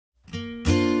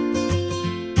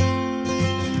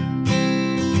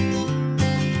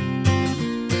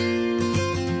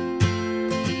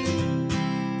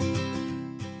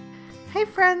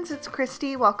friends, it's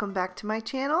Christy. Welcome back to my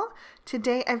channel.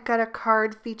 Today I've got a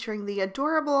card featuring the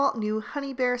adorable new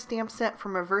Honey Bear stamp set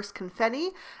from Reverse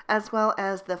Confetti, as well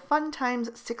as the Fun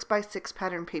Times 6x6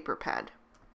 pattern paper pad.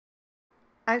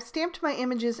 I've stamped my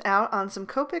images out on some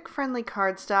Copic friendly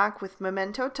cardstock with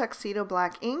Memento Tuxedo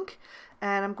black ink,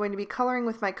 and I'm going to be coloring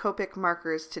with my Copic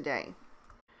markers today.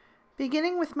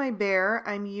 Beginning with my bear,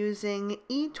 I'm using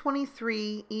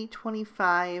E23,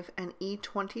 E25, and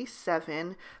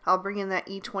E27. I'll bring in that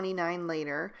E29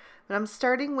 later, but I'm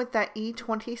starting with that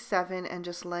E27 and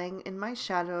just laying in my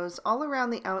shadows all around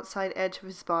the outside edge of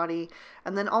his body,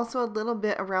 and then also a little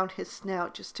bit around his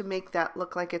snout just to make that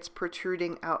look like it's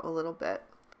protruding out a little bit.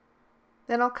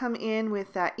 Then I'll come in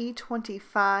with that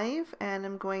E25 and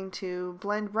I'm going to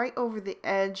blend right over the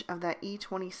edge of that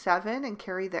E27 and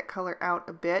carry that color out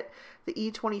a bit. The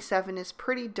E27 is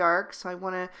pretty dark, so I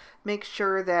want to make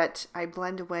sure that I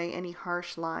blend away any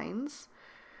harsh lines.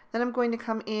 Then I'm going to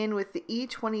come in with the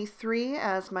E23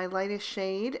 as my lightest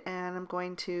shade, and I'm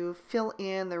going to fill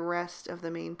in the rest of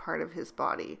the main part of his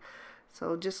body.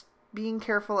 So just being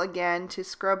careful again to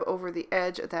scrub over the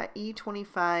edge of that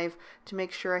E25 to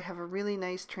make sure I have a really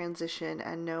nice transition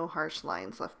and no harsh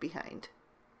lines left behind.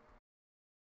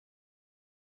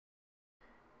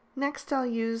 Next I'll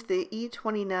use the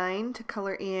E29 to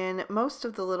color in most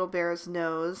of the little bear's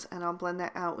nose, and I'll blend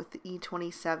that out with the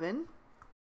E27.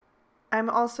 I'm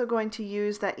also going to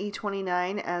use that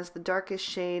E29 as the darkest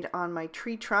shade on my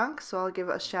tree trunk, so I'll give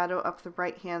a shadow up the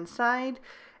right hand side,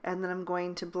 and then I'm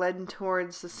going to blend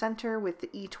towards the center with the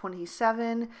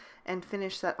E27 and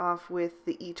finish that off with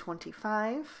the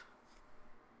E25.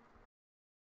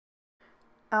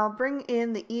 I'll bring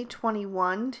in the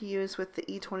E21 to use with the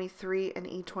E23 and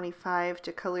E25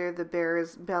 to color the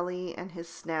bear's belly and his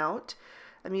snout.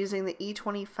 I'm using the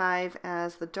E25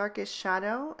 as the darkest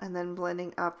shadow and then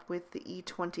blending up with the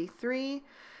E23,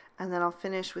 and then I'll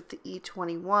finish with the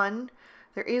E21.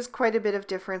 There is quite a bit of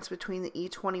difference between the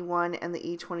E21 and the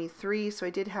E23, so I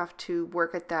did have to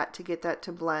work at that to get that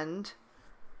to blend.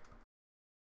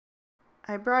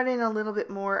 I brought in a little bit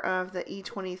more of the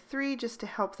E23 just to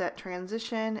help that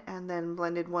transition, and then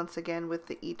blended once again with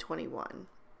the E21.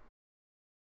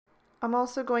 I'm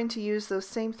also going to use those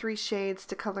same three shades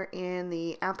to color in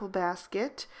the apple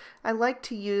basket. I like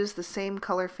to use the same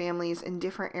color families in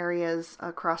different areas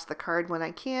across the card when I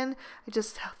can. I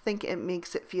just think it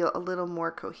makes it feel a little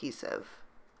more cohesive.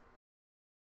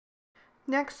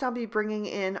 Next I'll be bringing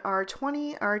in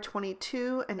R20,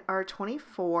 R22, and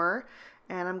R24,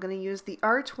 and I'm going to use the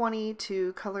R20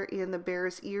 to color in the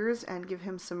bear's ears and give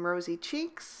him some rosy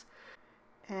cheeks.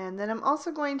 And then I'm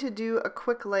also going to do a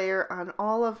quick layer on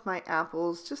all of my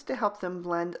apples just to help them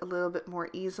blend a little bit more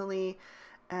easily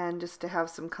and just to have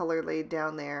some color laid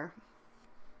down there.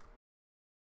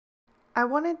 I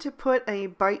wanted to put a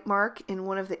bite mark in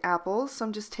one of the apples, so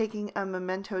I'm just taking a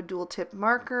Memento dual tip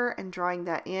marker and drawing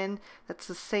that in. That's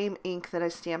the same ink that I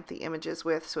stamped the images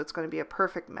with, so it's going to be a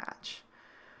perfect match.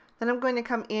 Then I'm going to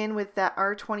come in with that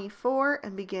R24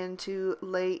 and begin to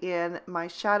lay in my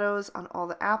shadows on all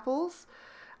the apples.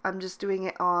 I'm just doing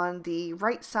it on the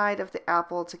right side of the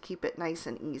apple to keep it nice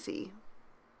and easy.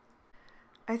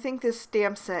 I think this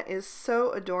stamp set is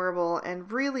so adorable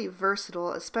and really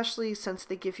versatile, especially since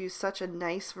they give you such a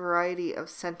nice variety of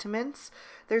sentiments.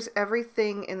 There's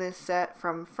everything in this set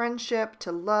from friendship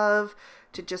to love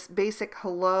to just basic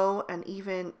hello and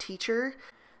even teacher.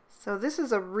 So this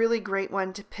is a really great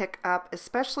one to pick up,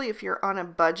 especially if you're on a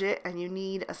budget and you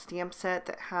need a stamp set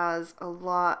that has a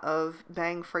lot of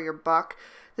bang for your buck.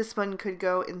 This one could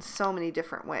go in so many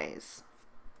different ways.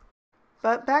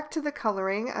 But back to the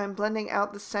coloring, I'm blending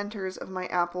out the centers of my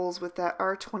apples with that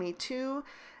R22,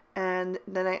 and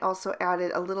then I also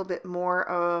added a little bit more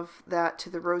of that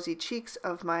to the rosy cheeks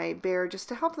of my bear just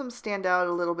to help them stand out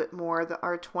a little bit more. The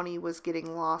R20 was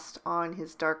getting lost on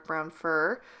his dark brown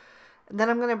fur. And then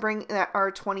I'm going to bring that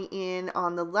R20 in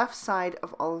on the left side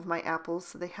of all of my apples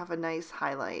so they have a nice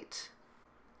highlight.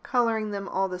 Coloring them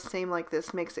all the same like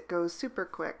this makes it go super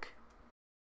quick.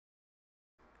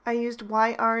 I used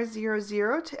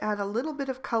YR00 to add a little bit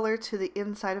of color to the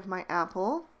inside of my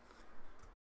apple.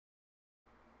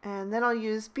 And then I'll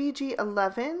use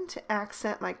BG11 to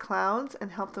accent my clouds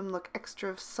and help them look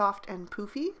extra soft and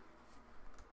poofy.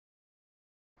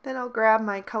 Then I'll grab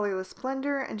my colorless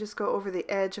blender and just go over the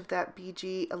edge of that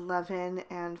BG11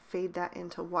 and fade that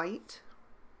into white.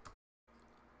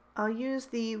 I'll use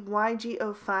the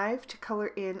YG05 to color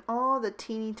in all the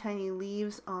teeny tiny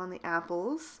leaves on the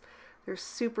apples. They're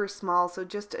super small, so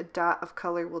just a dot of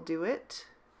color will do it.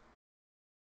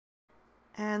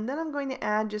 And then I'm going to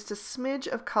add just a smidge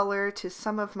of color to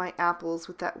some of my apples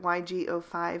with that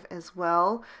YG05 as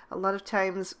well. A lot of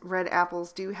times red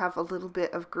apples do have a little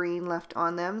bit of green left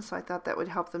on them, so I thought that would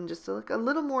help them just to look a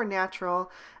little more natural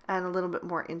and a little bit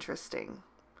more interesting.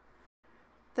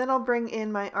 Then I'll bring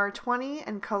in my R20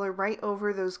 and color right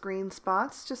over those green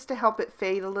spots just to help it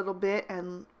fade a little bit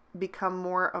and become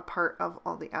more a part of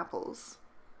all the apples.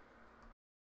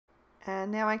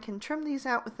 And now I can trim these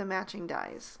out with the matching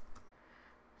dies.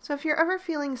 So if you're ever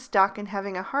feeling stuck and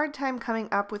having a hard time coming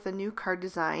up with a new card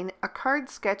design, a card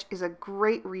sketch is a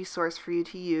great resource for you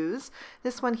to use.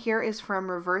 This one here is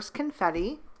from Reverse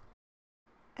Confetti.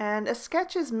 And a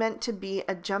sketch is meant to be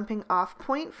a jumping off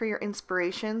point for your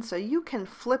inspiration, so you can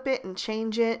flip it and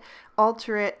change it,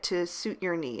 alter it to suit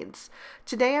your needs.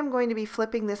 Today I'm going to be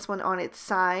flipping this one on its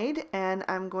side, and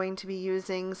I'm going to be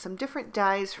using some different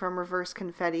dies from Reverse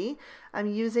Confetti. I'm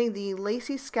using the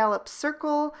Lacy Scallop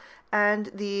Circle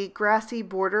and the Grassy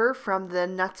Border from the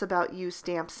Nuts About You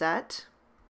stamp set.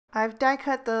 I've die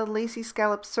cut the Lacy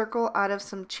Scallop Circle out of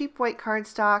some cheap white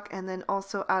cardstock and then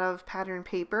also out of pattern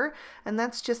paper, and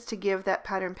that's just to give that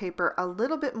pattern paper a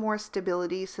little bit more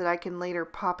stability so that I can later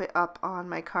pop it up on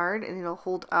my card and it'll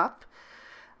hold up.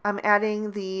 I'm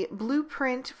adding the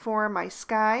blueprint for my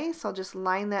sky, so I'll just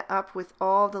line that up with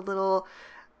all the little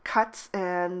cuts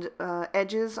and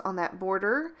edges on that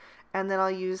border, and then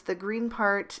I'll use the green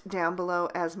part down below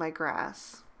as my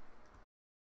grass.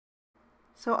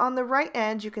 So on the right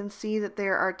edge you can see that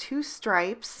there are two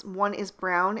stripes, one is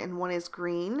brown and one is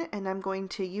green, and I'm going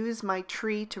to use my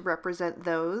tree to represent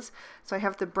those. So I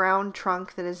have the brown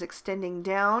trunk that is extending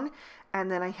down,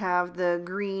 and then I have the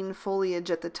green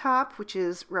foliage at the top, which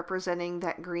is representing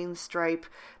that green stripe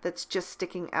that's just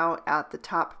sticking out at the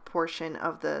top portion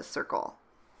of the circle.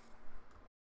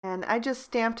 And I just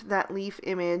stamped that leaf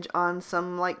image on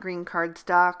some light green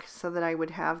cardstock so that I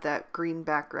would have that green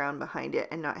background behind it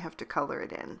and not have to color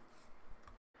it in.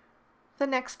 The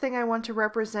next thing I want to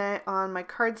represent on my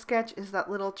card sketch is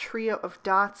that little trio of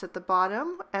dots at the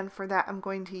bottom, and for that I'm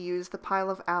going to use the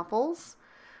pile of apples.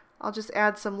 I'll just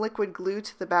add some liquid glue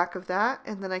to the back of that,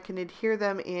 and then I can adhere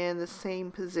them in the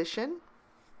same position.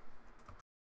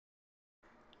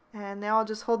 And now I'll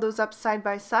just hold those up side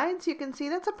by side so you can see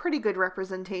that's a pretty good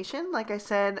representation. Like I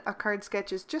said, a card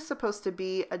sketch is just supposed to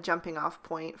be a jumping off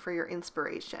point for your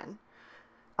inspiration.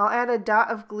 I'll add a dot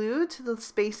of glue to the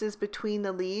spaces between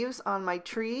the leaves on my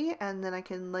tree, and then I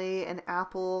can lay an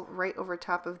apple right over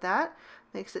top of that.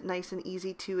 Makes it nice and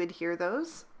easy to adhere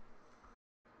those.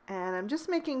 And I'm just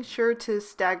making sure to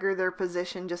stagger their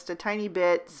position just a tiny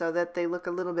bit so that they look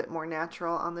a little bit more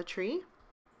natural on the tree.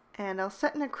 And I'll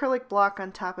set an acrylic block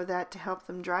on top of that to help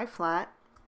them dry flat.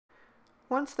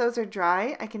 Once those are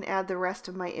dry, I can add the rest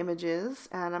of my images,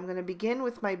 and I'm going to begin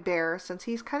with my bear. Since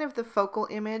he's kind of the focal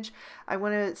image, I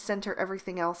want to center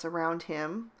everything else around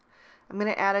him. I'm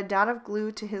going to add a dot of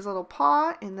glue to his little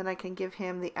paw, and then I can give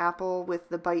him the apple with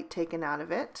the bite taken out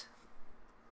of it.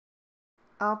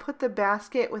 I'll put the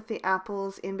basket with the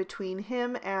apples in between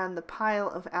him and the pile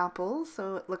of apples,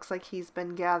 so it looks like he's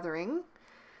been gathering.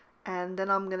 And then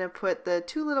I'm going to put the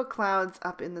two little clouds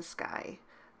up in the sky.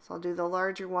 So I'll do the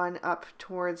larger one up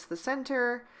towards the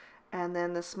center and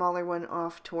then the smaller one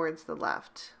off towards the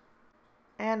left.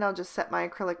 And I'll just set my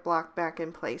acrylic block back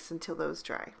in place until those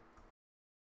dry.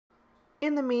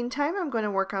 In the meantime, I'm going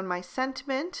to work on my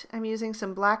sentiment. I'm using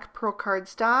some black pearl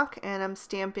cardstock and I'm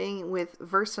stamping with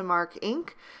Versamark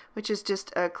ink, which is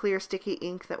just a clear sticky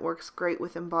ink that works great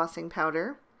with embossing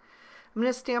powder. I'm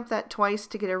going to stamp that twice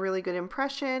to get a really good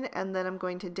impression, and then I'm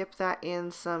going to dip that in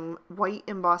some white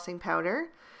embossing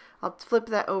powder. I'll flip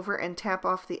that over and tap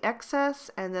off the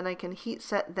excess, and then I can heat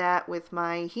set that with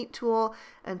my heat tool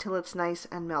until it's nice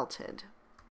and melted.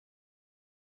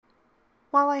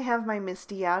 While I have my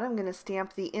MISTI out, I'm going to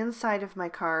stamp the inside of my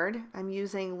card. I'm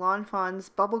using Lawn Fawn's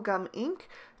bubblegum ink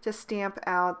to stamp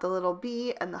out the little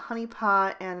bee and the honey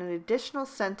pot and an additional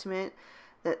sentiment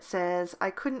that says, "I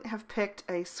couldn't have picked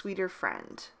a sweeter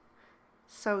friend."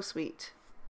 So sweet.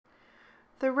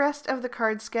 The rest of the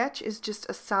card sketch is just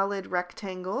a solid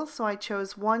rectangle, so I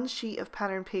chose one sheet of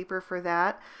pattern paper for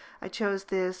that. I chose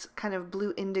this kind of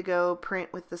blue indigo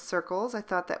print with the circles. I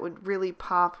thought that would really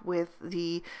pop with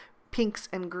the pinks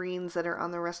and greens that are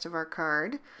on the rest of our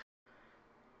card.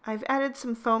 I've added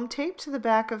some foam tape to the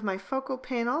back of my focal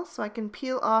panel so I can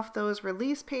peel off those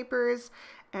release papers,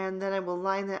 and then I will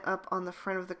line that up on the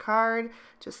front of the card.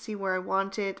 Just see where I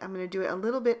want it. I'm going to do it a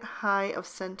little bit high of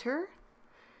center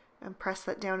and press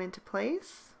that down into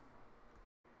place.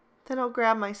 Then I'll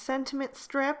grab my sentiment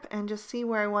strip and just see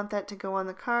where I want that to go on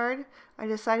the card. I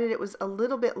decided it was a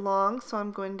little bit long, so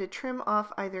I'm going to trim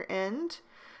off either end.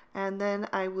 And then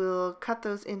I will cut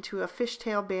those into a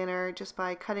fishtail banner just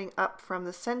by cutting up from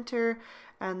the center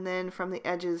and then from the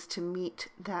edges to meet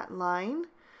that line.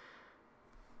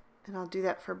 And I'll do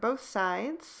that for both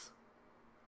sides.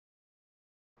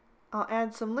 I'll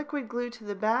add some liquid glue to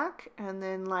the back and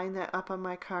then line that up on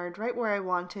my card right where I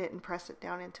want it and press it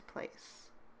down into place.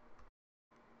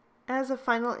 As a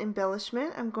final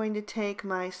embellishment, I'm going to take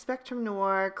my Spectrum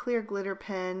Noir clear glitter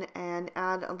pen and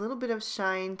add a little bit of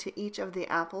shine to each of the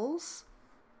apples.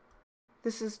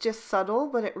 This is just subtle,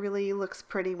 but it really looks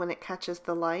pretty when it catches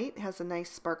the light. It has a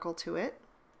nice sparkle to it.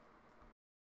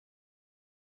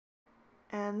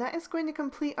 And that is going to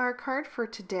complete our card for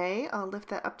today. I'll lift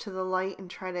that up to the light and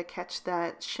try to catch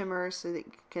that shimmer so that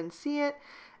you can see it.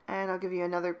 And I'll give you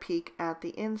another peek at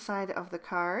the inside of the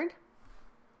card.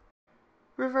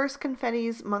 Reverse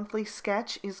Confetti's monthly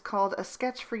sketch is called A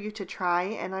Sketch for You to Try,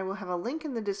 and I will have a link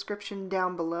in the description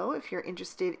down below if you're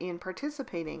interested in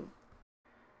participating.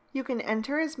 You can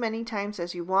enter as many times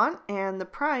as you want, and the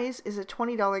prize is a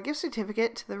 $20 gift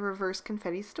certificate to the Reverse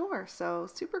Confetti store, so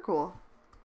super cool.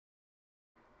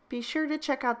 Be sure to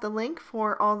check out the link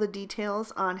for all the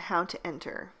details on how to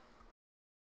enter.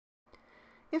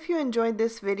 If you enjoyed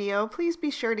this video, please be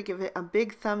sure to give it a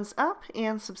big thumbs up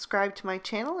and subscribe to my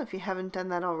channel if you haven't done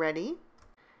that already.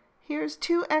 Here's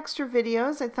 2 extra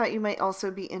videos I thought you might also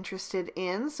be interested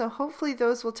in, so hopefully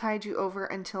those will tide you over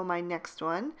until my next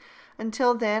one.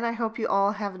 Until then, I hope you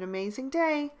all have an amazing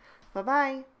day.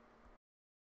 Bye-bye.